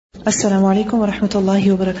Assalamu alaikum wa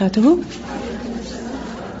rahmatullahi wa barakatuhu.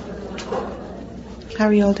 How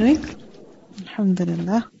are you all doing?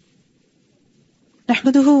 Alhamdulillah.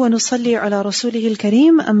 نحمده ونصلي على رسوله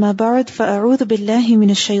الكريم أما بعد فأعوذ بالله من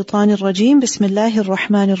الشيطان الرجيم بسم الله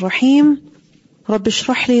الرحمن الرحيم رب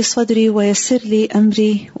اشرح لي صدري ويسر لي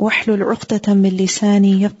أمري واحلل عقدة من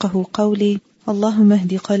لساني يفقه قولي اللهم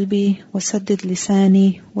اهد قلبي وسدد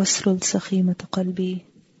لساني واسلل سخيمة قلبي.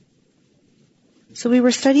 So we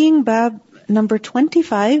were studying Bab number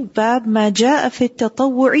 25, Bab ما جاء في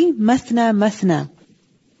التطوع مثنى مثنى.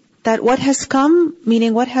 That what has come,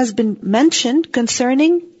 meaning what has been mentioned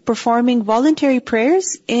concerning performing voluntary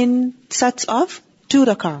prayers in sets of 2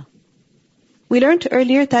 rak'ah. We learned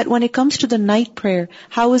earlier that when it comes to the night prayer,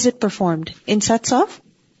 how is it performed? In sets of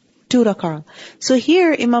 2 rak'ah. So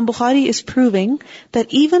here Imam Bukhari is proving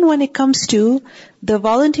that even when it comes to the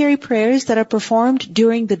voluntary prayers that are performed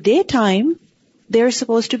during the daytime, they're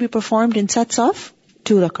supposed to be performed in sets of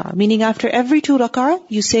 2 rak'ah. Meaning after every 2 rak'ah,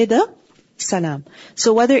 you say the salam.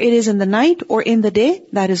 So whether it is in the night or in the day,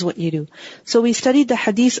 that is what you do. So we studied the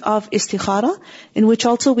hadith of istikhara, in which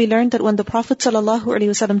also we learned that when the Prophet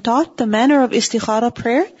ﷺ taught the manner of istikhara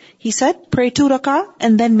prayer, he said, pray 2 rak'ah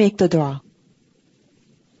and then make the dua.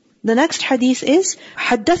 The next hadith is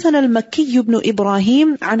حدثنا المكي بن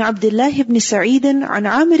إبراهيم عن عبد الله بن سعيد عن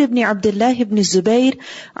عامر بن عبد الله بن الزبير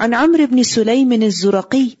عن عمرو بن سليم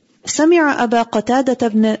الزرقي سمع أبا قتادة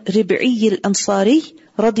بن ربعي الأنصاري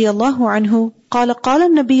رضي الله عنه قال قال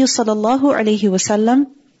النبي صلى الله عليه وسلم.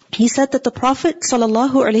 He said that the Prophet صلى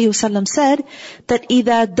الله عليه وسلم said that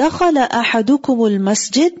إذا دخل أحدكم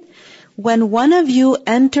المسجد, when one of you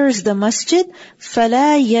enters the masjid,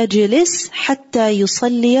 فَلَا يَجْلِسْ حَتَّى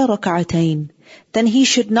يُصَلِّيَ رَكْعَتَيْنِ, then he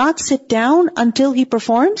should not sit down until he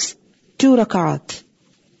performs 2 rak'at.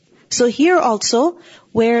 So here also,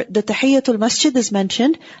 where the Tahiyyatul Masjid is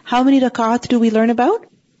mentioned, how many rak'at do we learn about?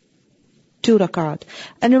 2 rak'at.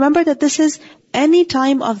 And remember that this is any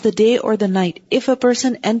time of the day or the night. If a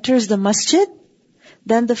person enters the masjid,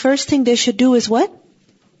 then the first thing they should do is what?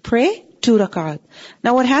 Pray 2 rak'at.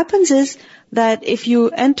 Now what happens is that if you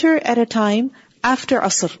enter at a time after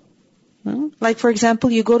Asr, like for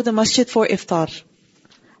example, you go to the masjid for iftar,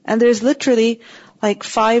 and there's literally like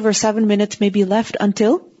 5 or 7 minutes maybe left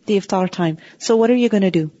until the iftar time. So what are you going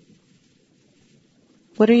to do?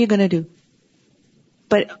 What are you going to do?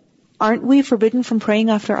 But aren't we forbidden from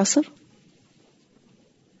praying after Asr?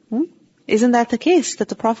 Isn't that the case? That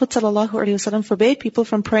the Prophet ﷺ forbade people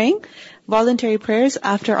from praying voluntary prayers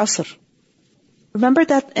after Asr. Remember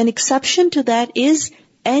that an exception to that is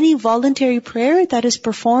any voluntary prayer that is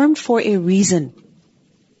performed for a reason.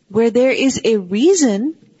 Where there is a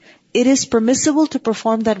reason, it is permissible to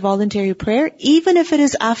perform that voluntary prayer, even if it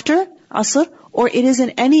is after Asr or it is in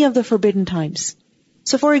any of the forbidden times.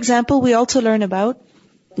 So for example, we also learn about,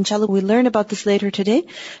 inshallah we'll learn about this later today,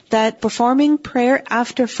 that performing prayer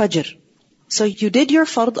after Fajr. So you did your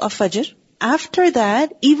fard of Fajr. After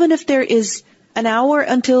that, even if there is an hour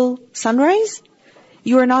until sunrise,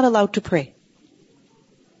 you are not allowed to pray.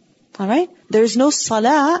 Alright? There is no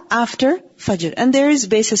salah after Fajr. And there is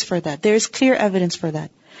basis for that. There is clear evidence for that.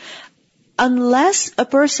 Unless a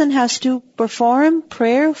person has to perform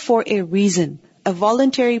prayer for a reason. A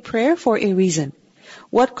voluntary prayer for a reason.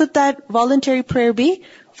 What could that voluntary prayer be?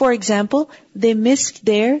 For example, they missed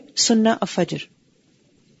their sunnah of Fajr.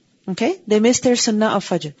 Okay? They missed their sunnah of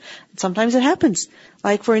Fajr. Sometimes it happens.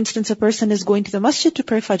 Like for instance, a person is going to the masjid to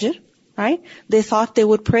pray Fajr. Right? They thought they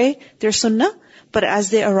would pray their sunnah, but as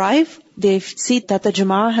they arrive, they see that the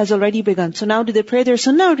Jama'ah has already begun. So now do they pray their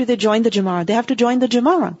sunnah or do they join the Jama'ah? They have to join the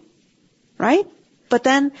Jama'ah. Right? But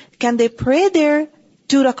then, can they pray their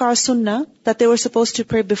 2 rak'ah sunnah that they were supposed to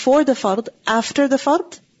pray before the fard, after the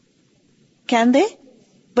fard? Can they?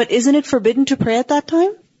 But isn't it forbidden to pray at that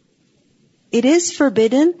time? It is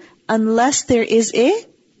forbidden unless there is a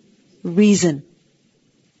reason.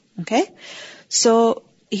 Okay? So,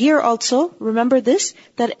 here also, remember this,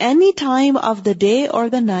 that any time of the day or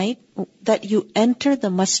the night that you enter the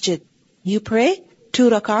masjid, you pray 2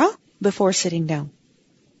 rak'ah before sitting down.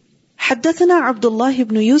 حدثنا عبد الله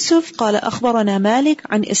بن يوسف قال أخبرنا مالك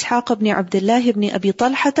عن إسحاق بن عبد الله بن أبي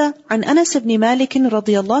طلحة عن أنس بن مالك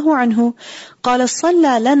رضي الله عنه قال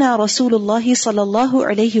صلى لنا رسول الله صلى الله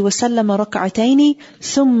عليه وسلم ركعتين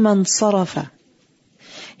ثم انصرف.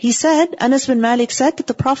 He said, Anas bin Malik said that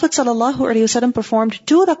the Prophet ﷺ performed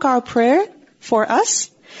 2 rak'ah prayer for us,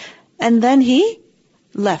 and then he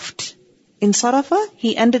left. In Sarafa,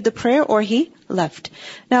 he ended the prayer or he left.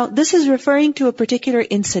 Now, this is referring to a particular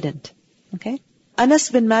incident. Okay? Anas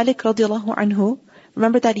bin Malik radiallahu anhu,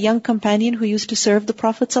 remember that young companion who used to serve the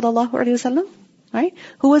Prophet ﷺ? Right?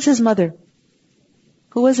 Who was his mother?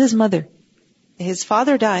 Who was his mother? His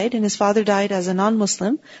father died, and his father died as a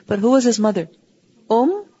non-Muslim, but who was his mother?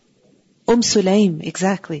 Sulaim,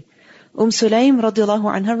 exactly. Sulaim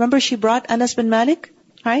radiallahu anha. Remember she brought Anas bin Malik,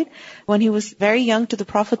 right? When he was very young to the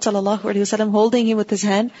Prophet sallallahu alaihi wasallam, holding him with his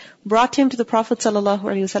hand, brought him to the Prophet sallallahu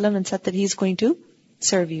alaihi wasallam and said that he's going to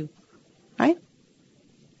serve you. Right?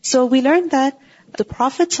 So we learned that the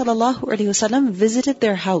Prophet sallallahu alaihi wasallam visited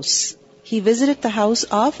their house. He visited the house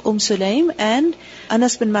of Sulaim, and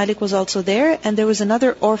Anas bin Malik was also there, and there was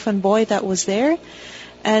another orphan boy that was there.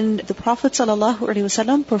 And the Prophet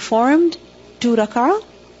ﷺ performed 2 rak'ah.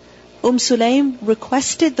 Sulaim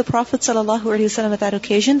requested the Prophet ﷺ at that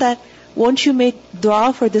occasion that, won't you make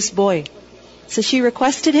dua for this boy? So she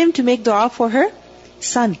requested him to make dua for her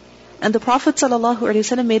son. And the Prophet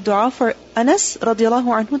ﷺ made dua for Anas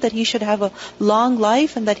radiallahu anhu that he should have a long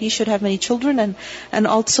life and that he should have many children and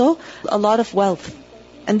also a lot of wealth.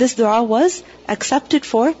 And this dua was accepted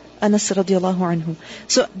for Anas radiallahu anhu.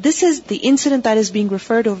 So this is the incident that is being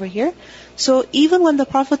referred over here. So even when the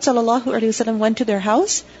Prophet ﷺ went to their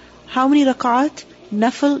house, how many rak'at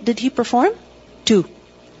nafil did he perform? 2.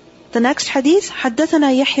 The next hadith,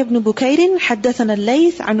 حدثنا يحيى بن بكير حدثنا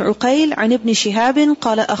الليث عن عقيل عن ابن شهاب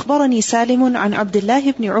قال أخبرني سالم عن عبد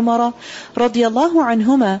الله بن عمر رضي الله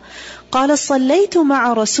عنهما قال صليت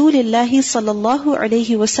مع رسول الله صلى الله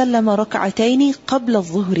عليه وسلم ركعتين قبل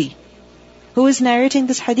الظهر. Who is narrating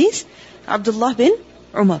this hadith? Abdullah bin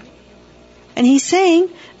Umar. And he's saying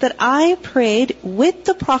that I prayed with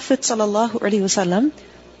the Prophet sallallahu alaihi wasallam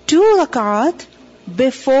 2 rak'at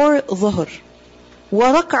before dhuhr.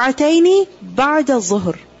 وَرَكْعَتَيْنِ بَعْدَ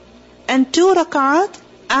الظُّهْرِ. And 2 rak'at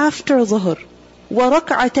after dhuhr.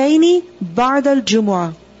 وَرَكْعَتَيْنِ بَعْدَ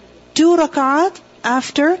الْجُمُعَةِ. 2 rak'at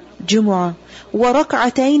after Jumu'ah.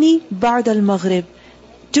 وَرَكْعَتَيْنِ بَعْدَ الْمَغْرِبِ.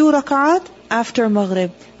 2 rak'at after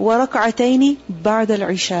Maghrib. وَرَكْعَتَيْنِ بَعْدَ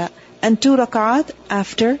الْعِشَاءِ. And 2 rak'at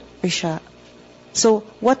after Isha. So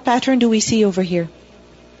what pattern do we see over here?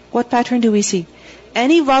 What pattern do we see?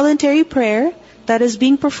 Any voluntary prayer that is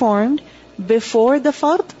being performed before the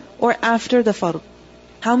fard or after the fard.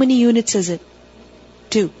 How many units is it?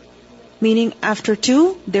 2. Meaning after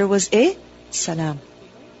 2, there was a salam.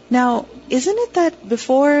 Now, isn't it that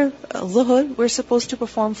before dhuhr, we're supposed to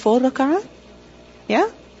perform 4 rak'at? Yeah?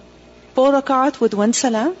 4 rak'at with 1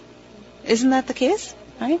 salam? Isn't that the case?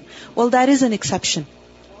 Right? Well, that is an exception.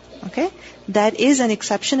 Okay? That is an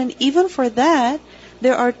exception, and even for that,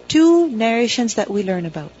 there are 2 narrations that we learn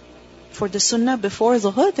about. For the sunnah before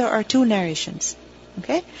dhuhr, there are 2 narrations.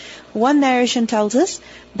 Okay? One narration tells us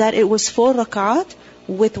that it was 4 rak'at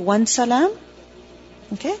with 1 salam.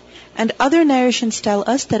 Okay? And other narrations tell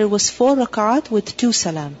us that it was 4 rak'at with 2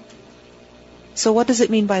 salam. So what does it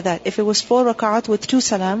mean by that? If it was 4 rak'at with 2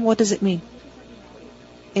 salam, what does it mean?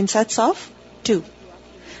 In sets of 2.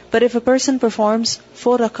 But if a person performs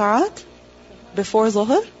 4 rak'at before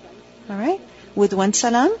dhuhr, alright, with 1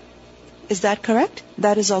 salam, is that correct?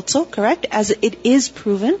 That is also correct, as it is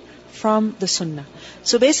proven from the sunnah.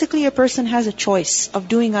 So basically a person has a choice of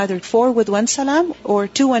doing either 4 with 1 salam or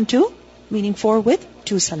 2 and 2, meaning 4 with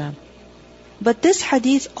 2 salam. But this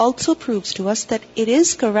hadith also proves to us that it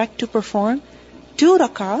is correct to perform 2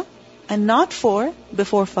 rak'ah and not 4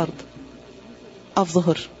 before fard of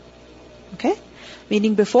dhuhr. Okay?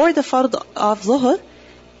 Meaning before the fard of dhuhr,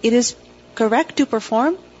 it is correct to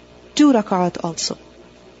perform 2 rak'at also,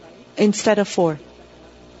 instead of 4.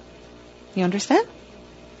 You understand?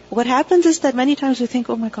 What happens is that many times we think,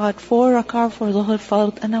 oh my God, 4 rak'ah for dhuhr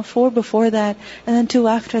fard, and now 4 before that, and then 2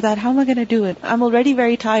 after that. How am I going to do it? I'm already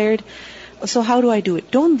very tired. So how do I do it?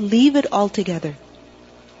 Don't leave it altogether.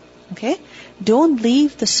 Okay? Don't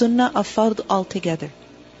leave the sunnah of fard altogether.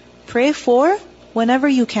 Pray 4 whenever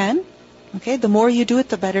you can. Okay? The more you do it,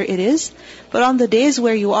 the better it is. But on the days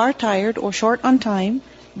where you are tired or short on time,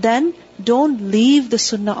 then don't leave the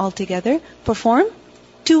sunnah altogether. Perform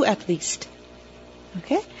 2 at least.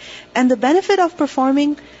 Okay? And the benefit of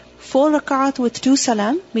performing 4 rak'at with 2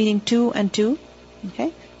 salam, meaning 2 and 2,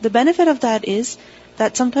 okay? The benefit of that is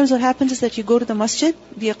that sometimes what happens is that you go to the masjid,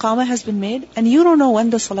 the iqamah has been made, and you don't know when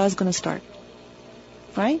the salah is going to start.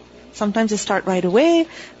 Right? Sometimes they start right away,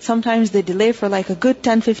 sometimes they delay for like a good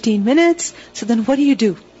 10-15 minutes, so then what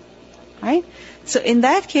do? Right? So in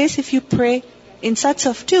that case, if you pray in sets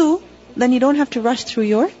of 2, then you don't have to rush through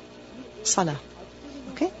your salah.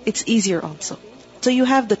 Okay? It's easier also. So you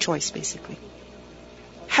have the choice basically.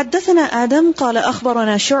 حدثنا آدم قال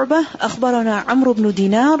أخبرنا شعبة أخبرنا عمرو بن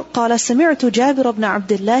دينار قال سمعت جابر بن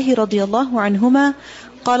عبد الله رضي الله عنهما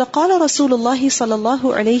قال قال رسول الله صلى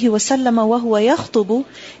الله عليه وسلم وهو يخطب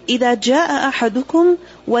إذا جاء أحدكم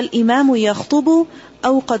والإمام يخطب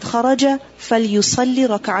أو قد خرج فليصلي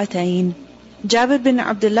ركعتين. Jabir bin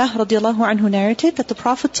Abdullah radiallahu anhu narrated that the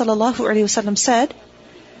Prophet sallallahu alaihi wasallam said,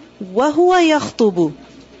 وَهُوَ يَخْطُبُ.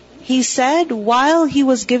 He said while he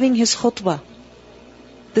was giving his khutbah.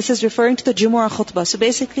 This is referring to the Jumu'ah khutbah. So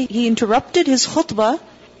basically, he interrupted his khutbah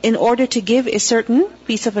in order to give a certain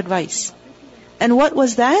piece of advice. And what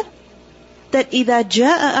was that? That إِذَا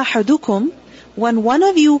جَاءَ أَحَدُكُمْ, when one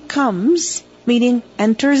of you comes, meaning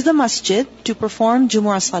enters the masjid to perform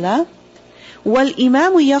Jumu'ah salah,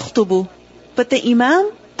 وَالْإِمَامُ يَخْطُبُ, but the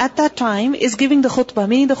imam at that time is giving the khutbah,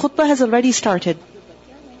 meaning the khutbah has already started.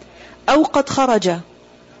 أَوْ قَدْ خَرَجَ,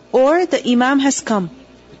 or the imam has come,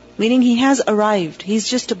 meaning he has arrived. He's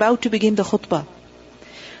just about to begin the khutbah.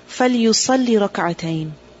 فَلْيُصَلِّ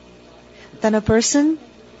رَكْعَتَيْن, then a person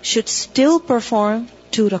should still perform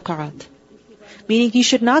 2 rak'at. Meaning he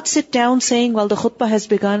should not sit down saying, well, the khutbah has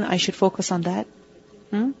begun, I should focus on that.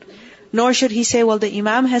 Nor should he say, well, the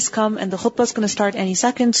imam has come and the khutbah is going to start any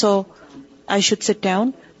second, so I should sit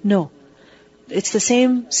down. No. It's the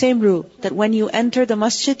same rule, that when you enter the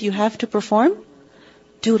masjid, you have to perform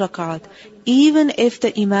 2 rak'at, even if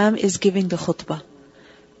the imam is giving the khutbah.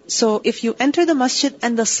 So if you enter the masjid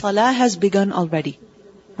and the salah has begun already,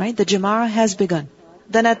 right? The jama'ah has begun.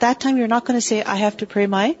 Then at that time, you're not going to say, I have to pray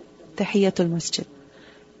my tahiyatul masjid.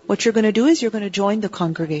 What you're going to do is you're going to join the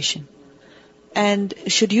congregation. And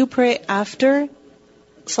should you pray after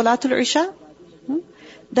Salatul Isha?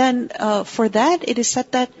 Then for that, it is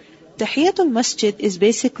said that tahiyatul masjid is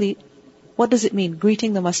basically, what does it mean?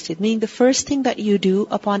 Greeting the masjid. Meaning the first thing that you do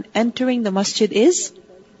upon entering the masjid is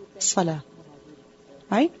salah.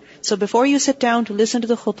 Right? So before you sit down to listen to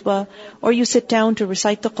the khutbah, or you sit down to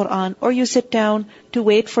recite the Quran, or you sit down to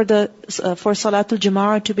wait for Salatul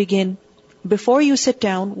Jama'ah to begin, before you sit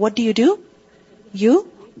down, what do? You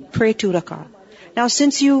pray 2 rak'ah. Now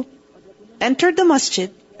since you entered the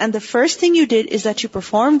masjid, and the first thing you did is that you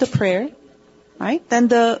performed the prayer, right? Then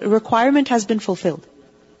the requirement has been fulfilled.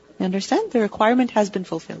 You understand? The requirement has been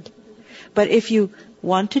fulfilled. But if you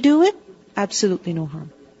want to do it, absolutely no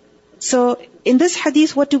harm. So in this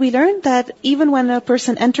hadith, what do we learn? That even when a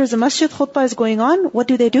person enters the masjid, khutbah is going on, what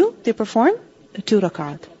do? They perform 2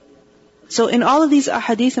 rak'at. So in all of these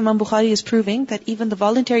ahadith, Imam Bukhari is proving that even the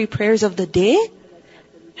voluntary prayers of the day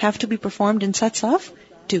have to be performed in sets of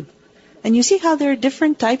 2. And you see how there are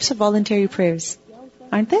different types of voluntary prayers,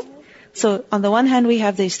 aren't they? So on the one hand, we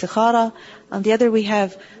have the istikhara, on the other we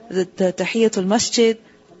have the tahiyatul masjid,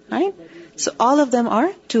 right? So all of them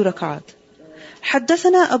are 2 rak'at.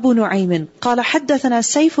 حدثنا أبو نعيم قال حدثنا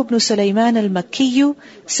سيف بن سليمان المكي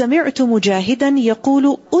سمعت مجاهدا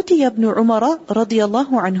يقول أتي ابن عمر رضي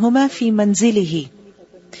الله عنهما في منزله.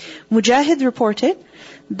 Mujahid reported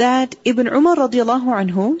that Ibn Umar radiallahu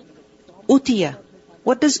anhu, utiya.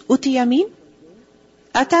 What does utiya mean?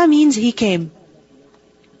 Ata means he came.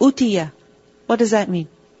 Utiya. What does that mean?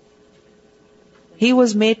 He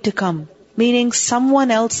was made to come, meaning someone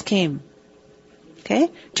else came.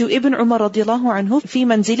 Okay? To Ibn Umar radiallahu anhu, fi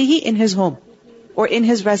manzilihi, in his home, or in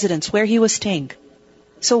his residence, where he was staying.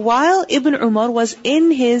 So while Ibn Umar was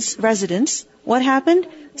in his residence, what happened?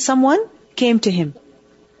 Someone came to him.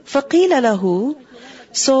 فَقِيلَ لَهُ,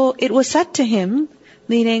 so it was said to him,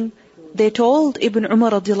 meaning they told Ibn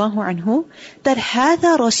Umar radiallahu anhu, that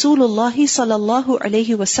هَذَا رَسُولُ اللَّهِ صَلَى اللَّهُ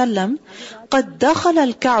عَلَيْهِ وَسَلَّمْ قَدْ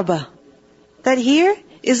دَخَلَ الْكَعْبَةِ, that here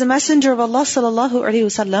is the messenger of Allah sallallahu alaihi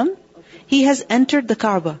wasallam. He has entered the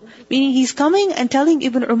Kaaba. Meaning he's coming and telling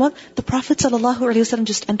Ibn Umar, the Prophet ﷺ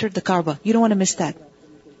just entered the Kaaba. You don't want to miss that.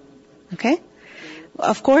 Okay?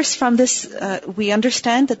 Of course, from this, we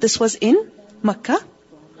understand that this was in Makkah.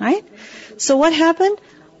 Right? So what happened?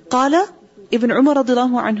 Qala, Ibn Umar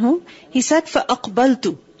radiallahu anhu, he said,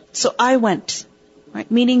 فَأَقْبَلْتُ, so I went. Right?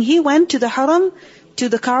 Meaning he went to the Haram, to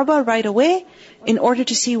the Kaaba right away, in order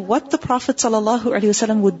to see what the Prophet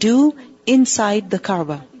ﷺ would do inside the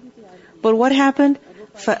Kaaba. But what happened?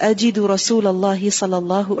 فَأَجِدُ رَسُولَ اللَّهِ صَلَى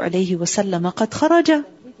اللَّهُ عَلَيْهِ وَسَلَّمَ قَدْ خَرَجَ.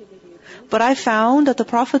 But I found that the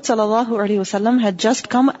Prophet ﷺ had just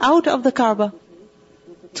come out of the Kaaba.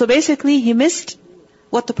 So basically, he missed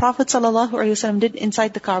what the Prophet ﷺ did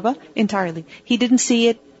inside the Kaaba entirely. He didn't see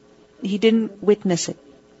it. He didn't witness it.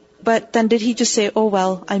 But then did he just say, oh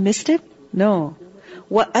well, I missed it? No.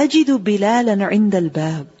 وَأَجِدُ بِلَالًا عِنْدَ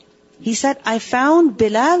الْبَابِ. He said, I found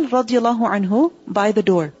Bilal radiallahu anhu by the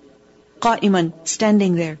door. قائما,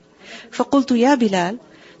 standing there. فقلت يا بلال,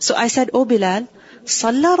 so I said, oh Bilal,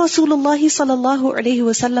 صلى رسول الله صلى الله عليه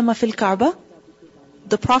وسلم في الكعبة.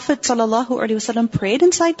 the Prophet ﷺ prayed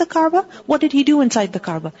inside the Kaaba. What did he do inside the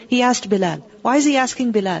Kaaba? He asked Bilal. Why is he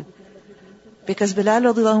asking Bilal? Because Bilal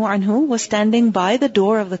radiallahu anhu was standing by the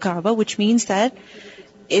door of the Kaaba, which means that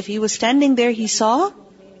if he was standing there, he saw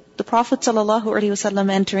the Prophet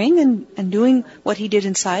ﷺ entering and doing what he did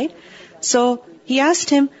inside. So he asked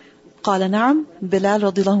him, قال نعم.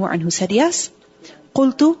 Bilal radiallahu anhu said yes.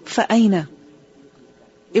 قلت فأين?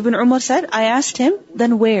 Ibn Umar said, I asked him,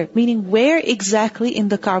 then where? Meaning, where exactly in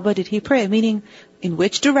the Kaaba did he pray? Meaning, in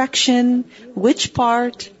which direction, which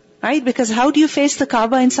part, right? Because how do you face the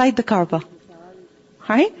Kaaba inside the Kaaba?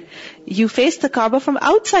 Right? You face the Kaaba from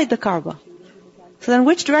outside the Kaaba. So then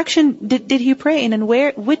which direction did he pray in, and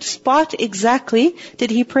which spot exactly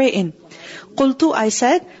did he pray in? قلت, I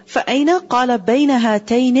said, فأين? قال بين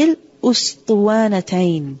هاتين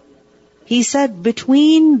الأسطوانتين. He said,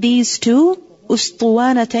 between these two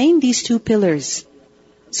أسطوانتين, these two pillars.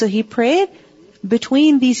 So he prayed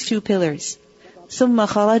between these two pillars. ثم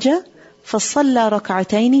خرج فصلى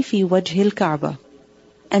ركعتين في وجه الكعبة.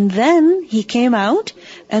 And then he came out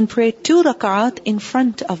and prayed 2 rak'at in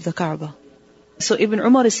front of the Kaaba. So Ibn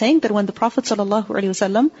Umar is saying that when the Prophet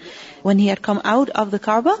ﷺ, when he had come out of the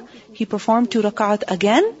Kaaba, he performed 2 rak'at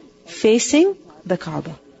again, facing the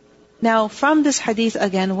Kaaba. Now from this hadith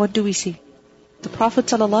again, what do we see? The Prophet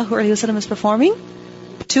ﷺ is performing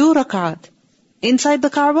 2 rak'at inside the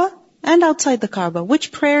Kaaba and outside the Kaaba.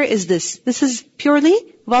 Which prayer is this? This is purely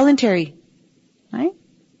voluntary. Right?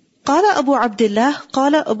 قال أبو عبد الله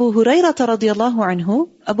قال أبو هريرة رضي الله عنه.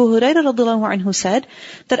 Abu Hurairah رضي الله عنه said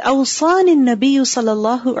that أوصاني النبي صلى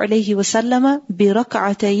الله عليه وسلم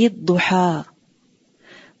بركعتي الضحى.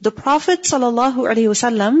 The Prophet صلى الله عليه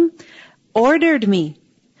وسلم ordered me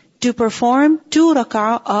to perform 2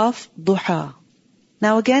 rak'ah of duha.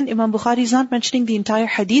 Now again, Imam Bukhari is not mentioning the entire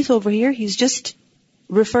hadith over here. He's just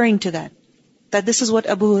referring to that. That this is what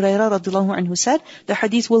Abu Hurairah radhiallahu anhu said. The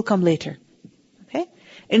hadith will come later. Okay?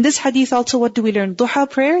 In this hadith also, what do we learn? Duha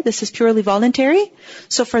prayer, this is purely voluntary.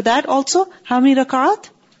 So for that also, how many rak'at?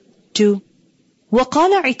 2.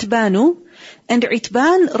 وَقَالَ عِتْبَانُ. And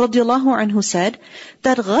Itban radiyallahu anhu said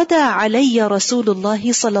that غَدَى عَلَيَّ رَسُولُ اللَّهِ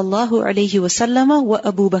صَلَى اللَّهُ عَلَيْهِ وَسَلَّمَ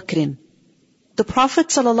وَأَبُو بَكْرٍ. The Prophet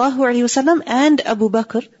sallallahu alaihi wasallam and Abu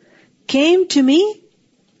Bakr came to me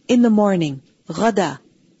in the morning. غَدَى.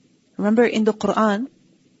 Remember in the Quran,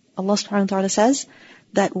 Allah subhanahu wa ta'ala says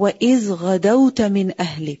that وَإِذْ غَدَوْتَ مِنْ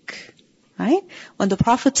أَهْلِكَ. Right? When the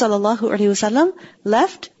Prophet sallallahu alaihi wasallam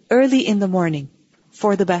left early in the morning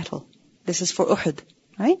for the battle. This is for Uhud.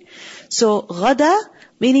 Right? So, غَدَى,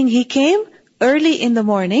 meaning he came early in the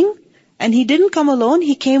morning, and he didn't come alone,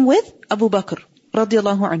 he came with Abu Bakr,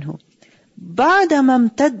 radiyallahu anhu. بَعْدَمَا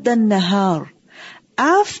امْتَدَّ النَّهَارِ.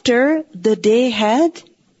 After the day had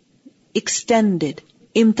extended.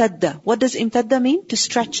 Imtadda. What does imtadda mean? To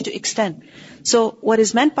stretch, to extend. So, what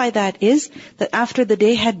is meant by that is that after the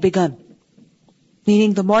day had begun.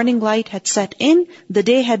 Meaning the morning light had set in, the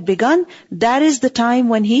day had begun, that is the time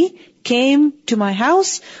when he came to my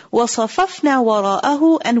house, وَصَفَفْنَا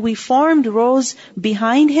وَرَاءَهُ, and we formed rows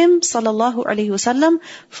behind him, sallallahu alayhi wasallam,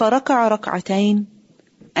 فَرَكَعَ رَكْعَتَيْن,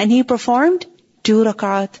 and he performed 2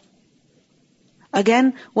 rak'at.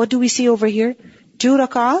 Again, what do we see over here? 2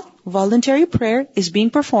 rak'at, voluntary prayer is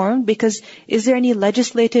being performed, because is there any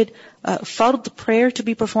legislated fard prayer to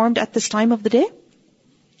be performed at this time of the day?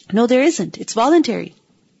 No, there isn't. It's voluntary.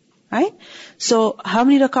 Right? So, how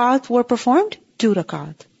many rak'at were performed? 2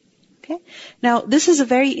 rak'at. Okay? Now, this is a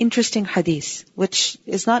very interesting hadith, which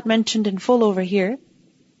is not mentioned in full over here.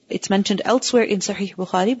 It's mentioned elsewhere in Sahih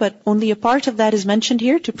Bukhari, but only a part of that is mentioned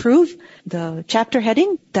here to prove the chapter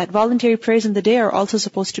heading that voluntary prayers in the day are also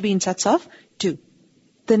supposed to be in sets of 2.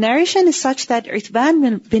 The narration is such that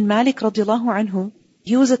Itban bin Malik radiallahu anhu,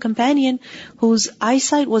 he was a companion whose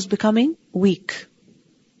eyesight was becoming weak.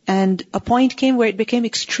 And a point came where it became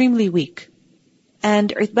extremely weak. And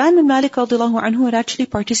Itban bin Malik radiallahu anhu had actually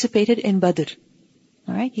participated in Badr.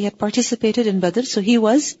 Alright, he had participated in Badr, so he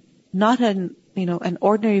was not an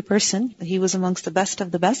ordinary person. He was amongst the best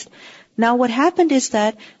of the best. Now what happened is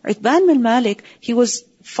that Itban bin Malik, he was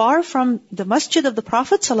far from the masjid of the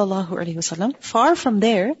Prophet sallallahu alaihi wasallam, far from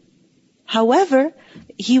there. However,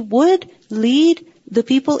 he would lead the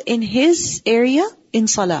people in his area in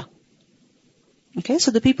salah. Okay,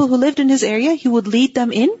 so the people who lived in his area, he would lead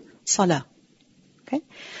them in salah. Okay,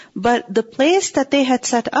 but the place that they had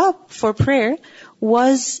set up for prayer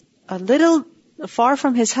was a little far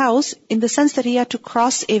from his house, in the sense that he had to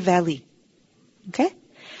cross a valley. Okay?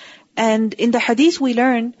 And in the hadith we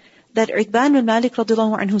learn that Itban bin Malik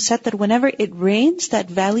radiallahu anhu said that whenever it rains, that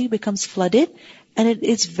valley becomes flooded, and it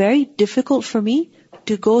is very difficult for me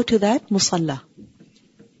to go to that musalla.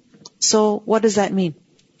 So what does that mean?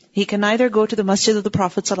 He can neither go to the masjid of the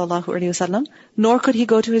Prophet ﷺ, nor could he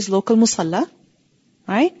go to his local musalla,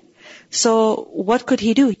 right? So what could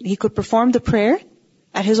he do? He could perform the prayer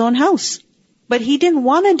at his own house. But he didn't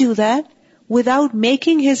want to do that without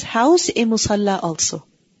making his house a musalla also.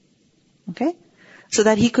 Okay? So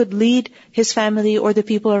that he could lead his family or the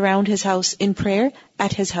people around his house in prayer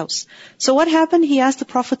at his house. So what happened? He asked the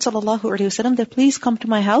Prophet ﷺ that please come to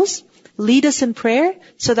my house, lead us in prayer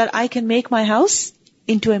so that I can make my house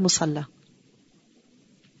into a musalla.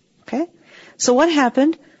 Okay? So what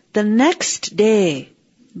happened? The next day,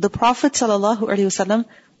 the Prophet ﷺ,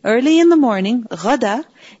 early in the morning, ghada,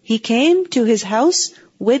 he came to his house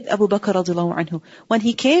with Abu Bakr radiallahu anhu. When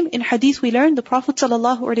he came, in hadith we learned, the Prophet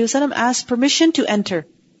ﷺ asked permission to enter.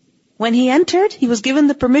 When he entered, he was given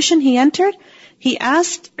the permission, he entered, he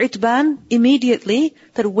asked Itban immediately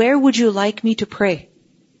that where would you like me to pray?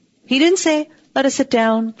 He didn't say, let us sit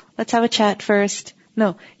down, let's have a chat first.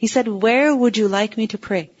 No, he said, where would you like me to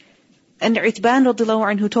pray? And Itban radiallahu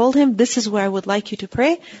anhu told him, this is where I would like you to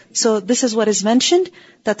pray. So this is what is mentioned,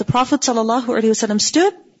 that the Prophet ﷺ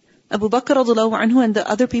stood, Abu Bakr radiallahu anhu and the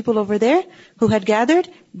other people over there who had gathered,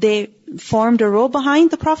 they formed a row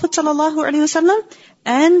behind the Prophet ﷺ,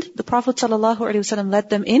 and the Prophet ﷺ led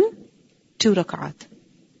them in 2 rak'at.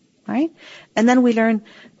 Right? And then we learn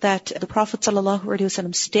that the Prophet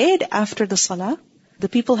ﷺ stayed after the salah. The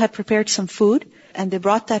people had prepared some food, and they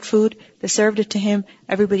brought that food, they served it to him,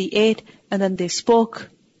 everybody ate, and then they spoke.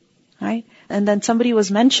 Right? And then somebody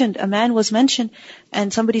was mentioned, a man was mentioned,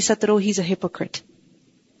 and somebody said that, oh, he's a hypocrite.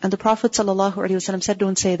 And the Prophet ﷺ said,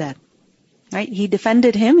 don't say that. Right? He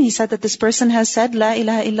defended him. He said that this person has said, La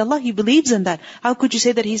ilaha illallah. He believes in that. How could you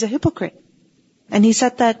say that he's a hypocrite? And he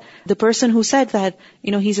said that the person who said that,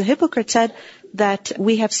 he's a hypocrite, said that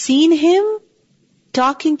we have seen him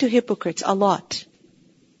talking to hypocrites a lot.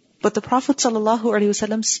 But the Prophet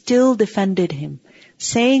ﷺ still defended him,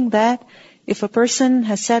 saying that if a person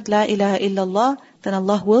has said La ilaha illallah, then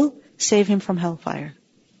Allah will save him from hellfire.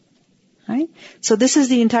 Right? So this is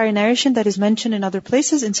the entire narration that is mentioned in other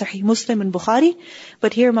places, in Sahih Muslim and Bukhari.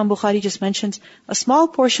 But here Imam Bukhari just mentions a small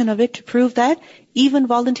portion of it to prove that even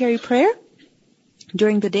voluntary prayer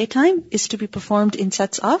during the daytime is to be performed in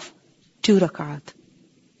sets of 2 rak'at.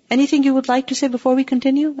 Anything you would like to say before we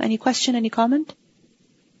continue? Any question, any comment?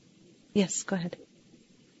 Yes, go ahead.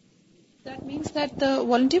 That means that the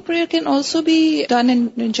voluntary prayer can also be done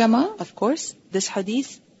in Jama'ah? Of course. This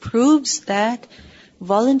hadith proves that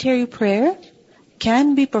voluntary prayer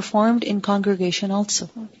can be performed in congregation also.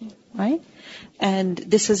 Okay. Right? And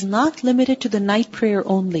this is not limited to the night prayer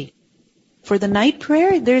only. For the night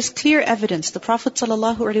prayer, there is clear evidence. The Prophet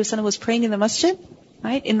ﷺ was praying in the masjid,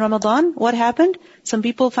 right? In Ramadan, what happened? Some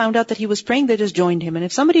people found out that he was praying, they just joined him. And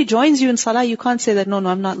if somebody joins you in salah, you can't say that, no,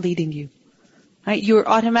 I'm not leading you. Right? You're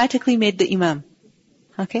automatically made the imam.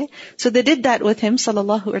 Okay? So they did that with him,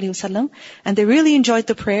 ﷺ, and they really enjoyed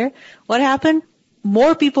the prayer. What happened?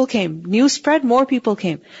 More people came. News spread, more people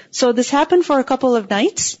came. So this happened for a couple of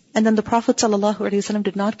nights, and then the Prophet ﷺ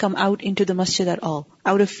did not come out into the masjid at all,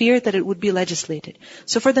 out of fear that it would be legislated.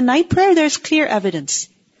 So for the night prayer, there's clear evidence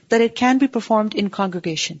that it can be performed in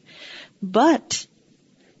congregation. But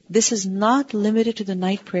this is not limited to the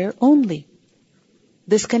night prayer only.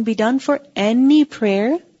 This can be done for any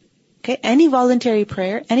prayer, okay, any voluntary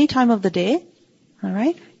prayer, any time of the day,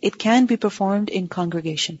 alright? It can be performed in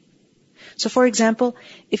congregation. So for example,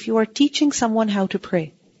 if you are teaching someone how to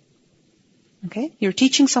pray, okay, you're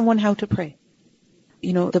teaching someone how to pray.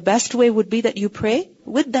 The best way would be that you pray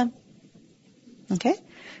with them. Okay?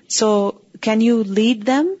 So, can you lead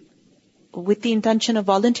them with the intention of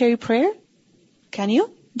voluntary prayer? Can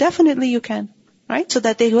you? Definitely you can. Right? So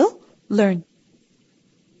that they will learn.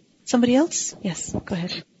 Somebody else? Yes, go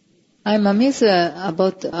ahead. I'm amazed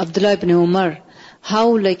about Abdullah ibn Umar.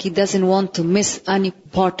 How he doesn't want to miss any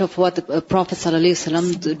part of what the Prophet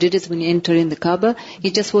ﷺ did it when he entered in the Kaaba.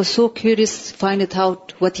 He just was so curious to find it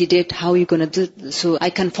out what he did, how he going to do, so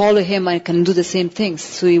I can follow him, I can do the same things.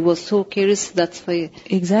 So he was so curious, that's why.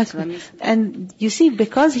 Exactly. And you see,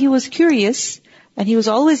 because he was curious, and he was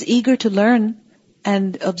always eager to learn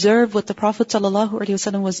and observe what the Prophet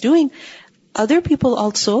ﷺ was doing, other people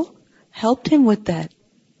also helped him with that.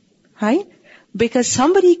 Right? Because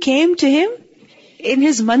somebody came to him in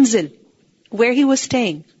his manzil, where he was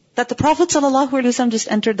staying, that the Prophet ﷺ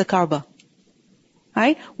just entered the Kaaba.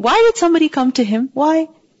 Right? Why did somebody come to him? Why?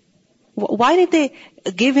 Why did they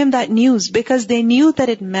give him that news? Because they knew that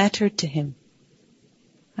it mattered to him.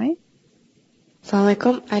 Right? Assalamu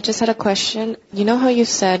alaikum. I just had a question. You know how you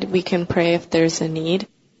said we can pray if there's a need?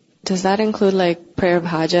 Does that include prayer of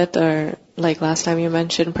hajat or like last time you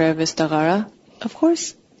mentioned prayer of istikhara? Of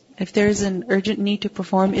course. If there is an urgent need to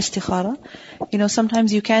perform istikhara,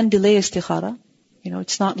 sometimes you can delay istikhara.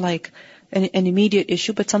 It's not like an immediate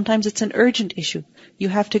issue, but sometimes it's an urgent issue. You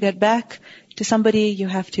have to get back to somebody, you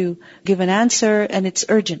have to give an answer, and it's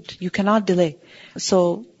urgent. You cannot delay.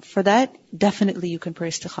 So for that, definitely you can pray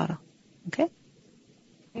istikhara. Okay?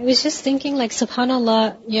 I was just thinking, like,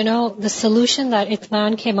 subhanAllah, the solution that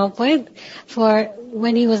Uthman came up with for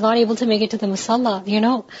when he was not able to make it to the musalla,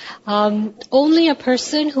 only a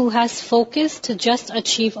person who has focus to just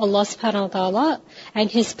achieve Allah subhanahu wa ta'ala and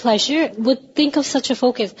His pleasure would think of such a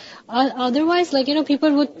focus. Otherwise,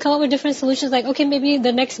 people would come up with different solutions, like, okay, maybe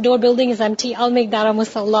the next door building is empty, I'll make that a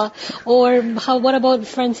musalla, or what about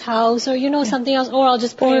friend's house, or something else, or I'll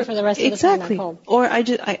just pray for the rest of the time at home. Or I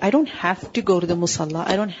don't have to go to the musalla,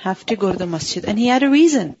 I don't have to go to the masjid. And he had a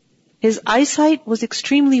reason. His eyesight was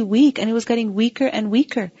extremely weak and it was getting weaker and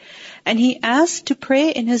weaker. And he asked to pray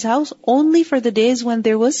in his house only for the days when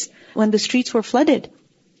the streets were flooded.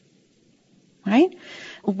 Right?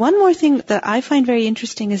 One more thing that I find very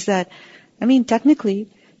interesting is that, technically,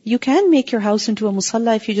 you can make your house into a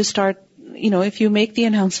musalla if you just start, if you make the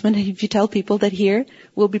announcement and if you tell people that here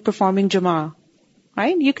we'll be performing Jama'ah.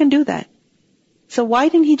 Right? You can do that. So why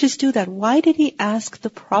didn't he just do that? Why did he ask the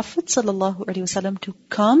Prophet ﷺ to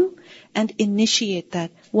come and initiate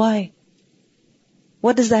that? Why?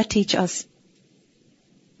 What does that teach us?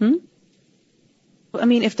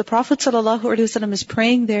 If the Prophet ﷺ is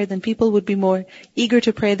praying there, then people would be more eager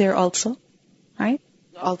to pray there also. Right?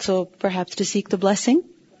 Also perhaps to seek the blessing.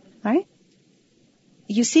 Right?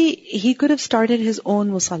 You see, he could have started his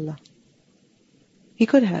own musalla. He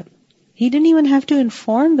could have. He didn't even have to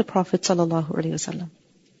inform the Prophet ﷺ.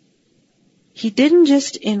 He didn't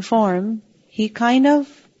just inform, he kind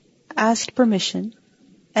of asked permission,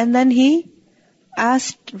 and then he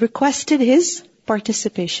requested his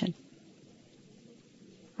participation.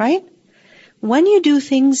 Right? When you do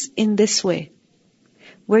things in this way,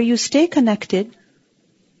 where you stay connected,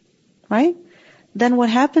 right? Then what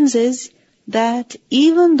happens is that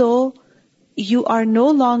even though you are no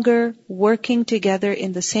longer working together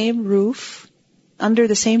in the same roof, under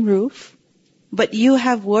the same roof, but you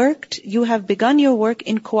have begun your work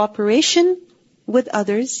in cooperation with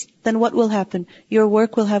others, then what will happen? Your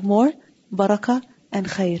work will have more barakah and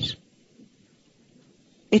khair.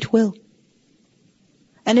 It will.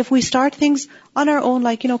 And if we start things on our own,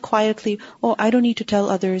 like, quietly, I don't need to tell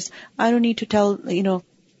others, I don't need to tell,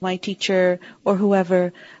 my teacher or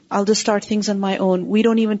whoever, I'll just start things on my own. We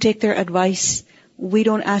don't even take their advice. We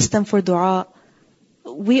don't ask them for dua.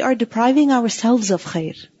 We are depriving ourselves of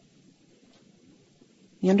khair.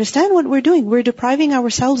 You understand what we're doing? We're depriving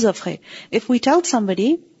ourselves of khair. If we tell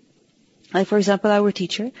somebody, like for example our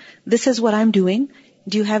teacher, this is what I'm doing,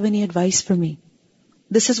 do you have any advice for me?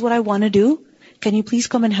 This is what I want to do, can you please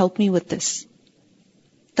come and help me with this?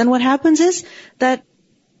 Then what happens is that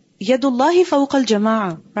Yadullahi fawqa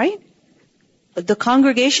al-jama'a, right? The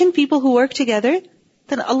congregation, people who work together,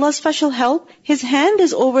 then Allah's special help, His hand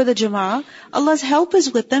is over the jama'ah, Allah's help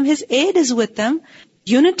is with them, His aid is with them.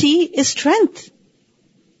 Unity is strength.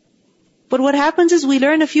 But what happens is we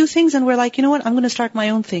learn a few things and we're like, I'm going to start my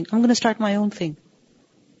own thing.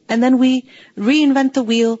 And then we reinvent the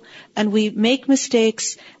wheel and we make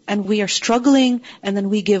mistakes and we are struggling and then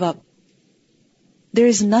we give up. There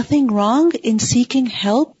is nothing wrong in seeking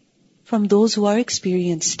help from those who are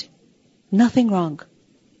experienced. Nothing wrong.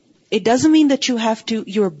 It doesn't mean that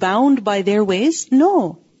you're bound by their ways.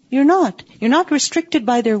 No, you're not. You're not restricted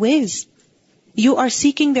by their ways. You are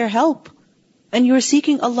seeking their help. And you're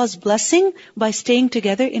seeking Allah's blessing by staying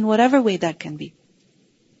together in whatever way that can be.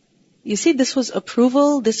 You see, this was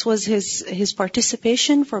approval, this was his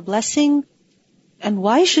participation for blessing. And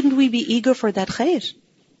why shouldn't we be eager for that khair?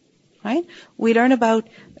 Right? We learn about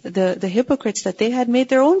the hypocrites that they had made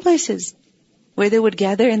their own places, where they would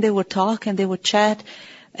gather and they would talk and they would chat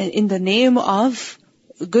in the name of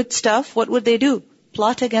good stuff. What would they do?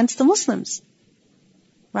 Plot against the Muslims.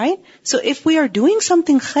 Right? So if we are doing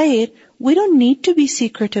something khair, we don't need to be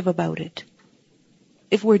secretive about it.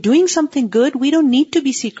 If we're doing something good, we don't need to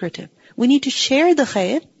be secretive. We need to share the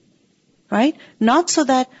khair, right? Not so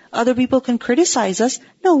that other people can criticize us.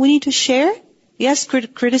 No, we need to share. Yes,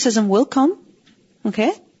 criticism will come.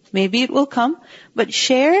 Okay? Maybe it will come. But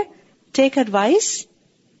share, take advice.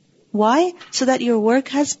 Why? So that your work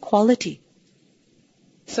has quality.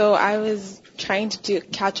 So I was trying to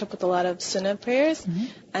catch up with a lot of sunnah prayers.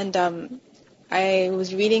 And I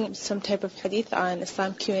was reading some type of hadith on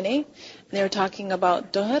Islam Q&A. And they were talking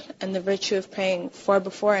about duhr and the virtue of praying 4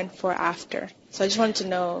 before and 4 after. So I just wanted to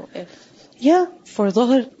know if Yeah, for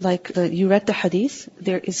dhuhr, you read the hadith,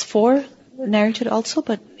 there is 4 narrated also,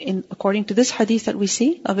 but according to this hadith that we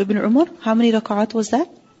see of Ibn Umar, how many rak'at was that?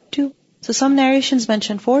 2. So some narrations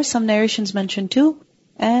mention 4, some narrations mention 2,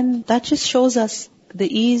 and that just shows us the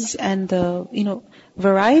ease and the,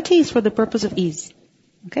 variety is for the purpose of ease.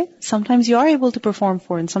 Okay? Sometimes you are able to perform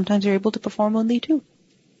 4, and sometimes you're able to perform only 2.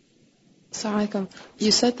 Assalamu alaikum.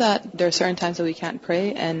 You said that there are certain times that we can't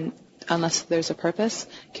pray, and unless there's a purpose.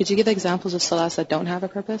 Could you give examples of salahs that don't have a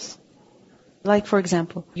purpose? Like, for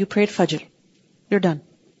example, you prayed Fajr. You're done.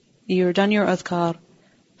 You're done your adhkar,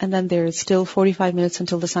 and then there's still 45 minutes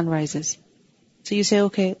until the sun rises. So you say,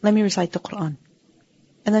 okay, let me recite the Qur'an.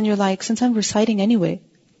 And then you're like, since I'm reciting anyway,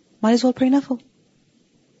 might as well pray nafil.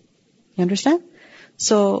 You understand?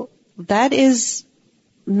 So that is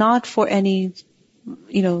not for any,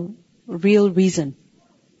 real reason.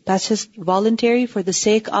 That's just voluntary for the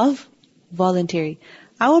sake of voluntary.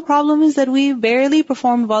 Our problem is that we barely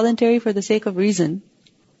perform voluntary for the sake of reason.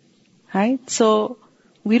 Right? So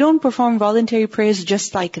we don't perform voluntary prayers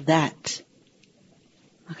just like that.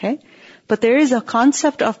 Okay? But there is a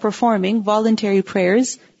concept of performing voluntary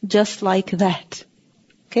prayers just like that.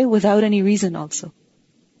 Okay? Without any reason also.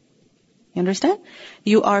 You understand?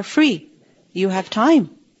 You are free. You have time.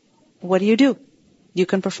 What do? You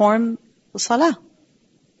can perform salah.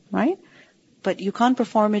 Right? But you can't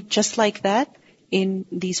perform it just like that in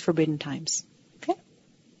these forbidden times. Okay?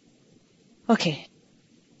 Okay.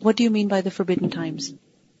 What do you mean by the forbidden times?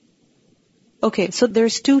 Okay, so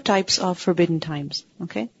there's 2 types of forbidden times.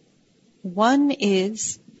 Okay? One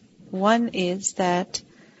is that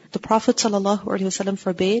the Prophet ﷺ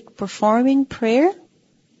forbade performing prayer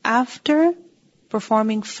after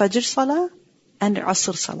performing Fajr Salah and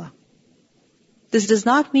Asr Salah. This does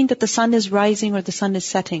not mean that the sun is rising or the sun is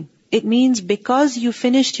setting. It means because you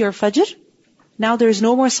finished your Fajr, now there is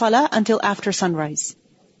no more Salah until after sunrise.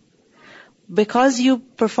 Because you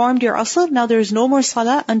performed your Asr, now there is no more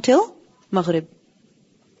Salah until Maghrib.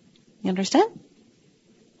 You understand?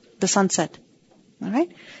 The sunset.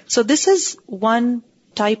 Alright? So this is one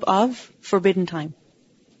type of forbidden time.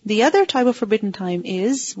 The other type of forbidden time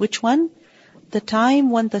is, which one? The time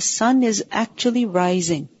when the sun is actually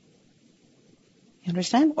rising. You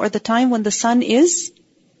understand? Or the time when the sun is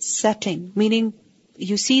setting. Meaning,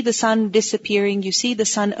 you see the sun disappearing, you see the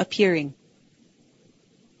sun appearing.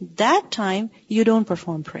 That time, you don't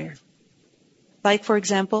perform prayer. Like, for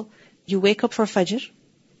example, you wake up for Fajr,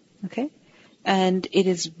 okay? And it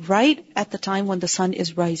is right at the time when the sun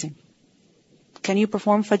is rising. Can you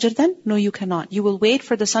perform Fajr then? No, you cannot. You will wait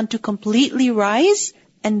for the sun to completely rise,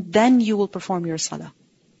 and then you will perform your salah.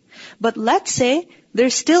 But let's say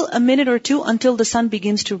there's still a minute or 2 until the sun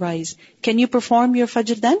begins to rise. Can you perform your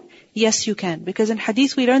Fajr then? Yes, you can. Because in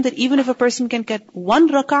hadith we learned that even if a person can get 1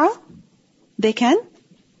 rak'ah, they can.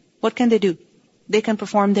 What can they do? They can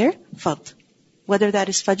perform their fard. Whether that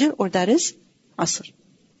is Fajr or that is Asr.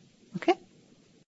 Okay?